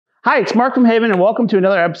Hi, it's Mark from Haven, and welcome to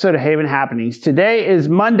another episode of Haven Happenings. Today is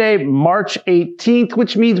Monday, March 18th,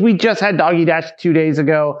 which means we just had Doggy Dash 2 days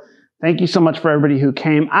ago. Thank you so much for everybody who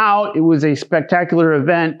came out. It was a spectacular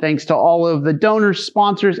event. Thanks to all of the donors,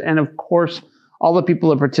 sponsors, and of course, all the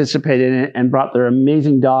people that participated in it and brought their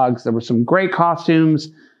amazing dogs. There were some great costumes,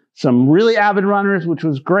 some really avid runners, which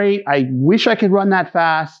was great. I wish I could run that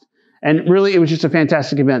fast. And really, it was just a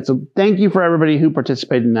fantastic event. So thank you for everybody who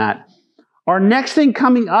participated in that. Our next thing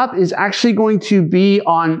coming up is actually going to be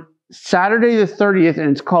on Saturday the 30th, and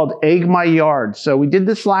it's called Egg My Yard. So we did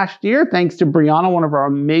this last year, thanks to Brianna, one of our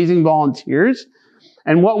amazing volunteers.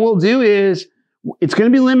 And what we'll do is, it's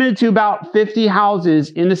going to be limited to about 50 houses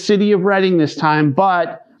in the city of Reading this time,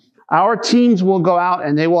 but our teams will go out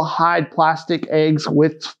and they will hide plastic eggs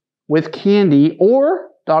with candy or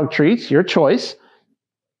dog treats, your choice,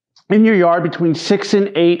 in your yard between 6 and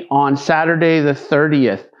 8 on Saturday the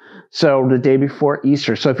 30th. So the day before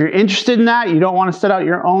Easter. So if you're interested in that, you don't want to set out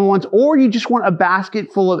your own ones, or you just want a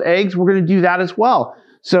basket full of eggs, we're going to do that as well.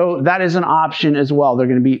 So that is an option as well. They're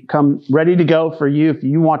going to come ready to go for you if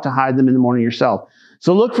you want to hide them in the morning yourself.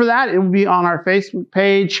 So look for that. It will be on our Facebook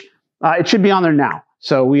page. It should be on there now.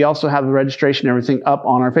 So we also have the registration and everything up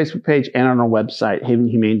on our Facebook page and on our website,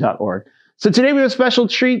 havenhumane.org. So today we have a special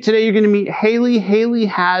treat. Today you're going to meet Haley. Haley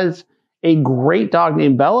has a great dog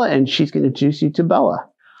named Bella, and she's going to introduce you to Bella.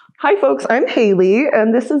 Hi folks, I'm Haley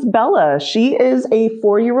and this is Bella. She is a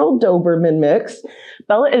 4-year-old Doberman mix.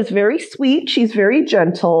 Bella is very sweet. She's very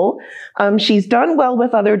gentle. She's done well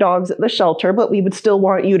with other dogs at the shelter, but we would still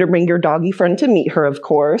want you to bring your doggy friend to meet her, of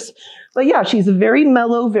course. But yeah, she's a very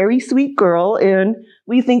mellow, very sweet girl, and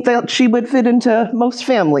we think that she would fit into most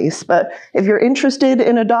families. But if you're interested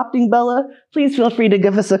in adopting Bella, please feel free to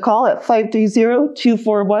give us a call at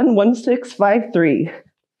 530-241-1653.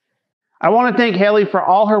 I want to thank Haley for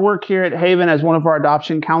all her work here at Haven as one of our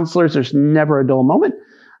adoption counselors. There's never a dull moment.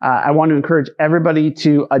 I want to encourage everybody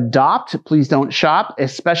to adopt. Please don't shop,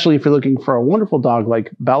 especially if you're looking for a wonderful dog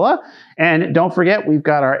like Bella. And don't forget, we've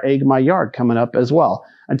got our Egg My Yard coming up as well.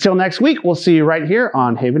 Until next week, we'll see you right here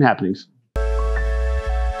on Haven Happenings.